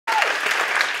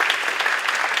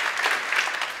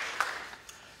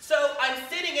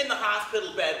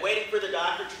hospital bed waiting for the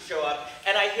doctor to show up,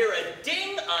 and I hear a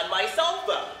ding on my cell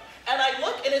phone. And I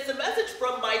look, and it's a message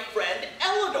from my friend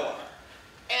Eleanor.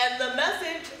 And the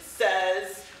message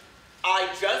says, "I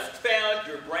just found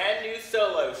your brand new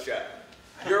solo show.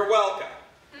 You're welcome."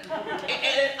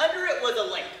 And under it was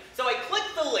a link. So I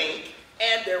clicked the link,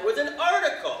 and there was an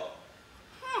article.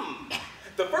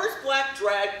 The first black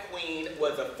drag queen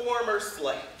was a former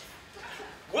slave.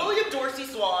 William Dorsey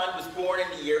Swann was born in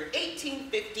the year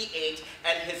 1858,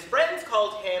 and his friends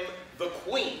called him the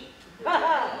Queen.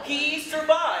 He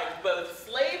survived both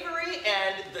slavery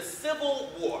and the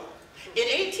Civil War. In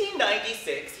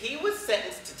 1896, he was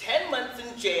sentenced to 10 months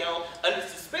in jail under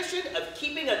suspicion of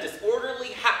keeping a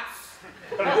disorderly house,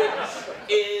 which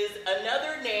is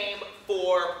another name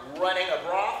for running a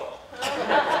brothel.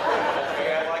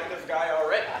 Okay, I like this guy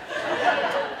already.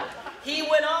 He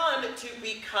went on to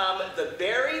become the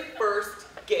very first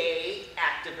gay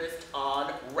activist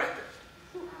on record.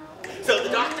 So the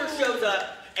doctor shows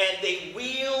up, and they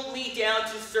wheel me down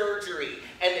to surgery,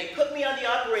 and they put me on the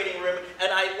operating room,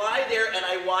 and I lie there and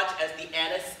I watch as the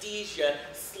anesthesia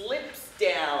slips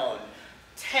down.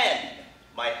 10,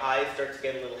 my eyes start to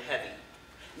get a little heavy.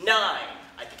 9,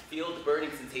 I can feel the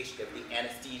burning sensation of the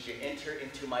anesthesia enter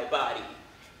into my body.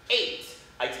 8,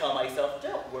 I tell myself,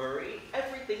 don't worry,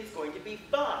 everything's going to be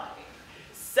fine.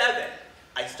 7,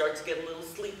 I start to get a little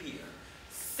sleepier.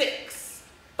 6,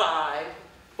 5,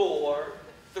 4,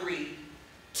 3,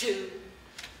 2,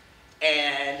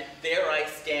 and there I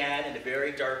stand in a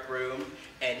very dark room,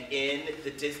 and in the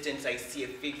distance I see a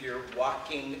figure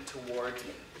walking towards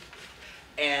me.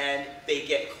 And they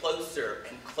get closer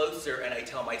and closer, and I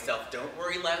tell myself, don't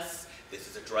worry, Les, this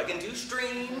is a drug-induced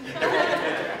dream,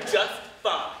 everything's just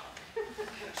fine.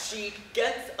 She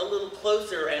gets a little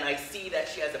closer, and I see that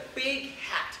she has a big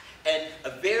hat and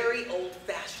a very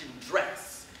old-fashioned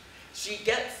dress. She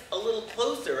gets a little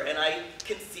closer, and I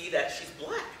can see that she's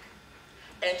black.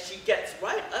 And she gets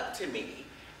right up to me,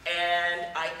 and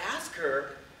I ask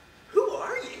her, "Who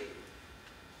are you?"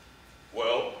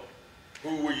 "Well,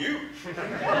 who are you?"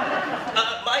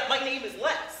 My name is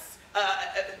Les.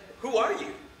 Who are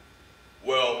you?"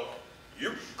 "Well,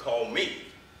 you can call me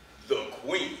the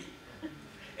Queen.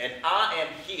 And I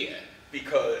am here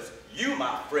because you,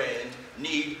 my friend,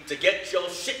 need to get your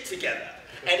shit together.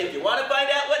 And if you want to find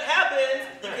out what happens,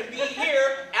 you can be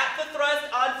here at the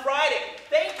Thrust on Friday.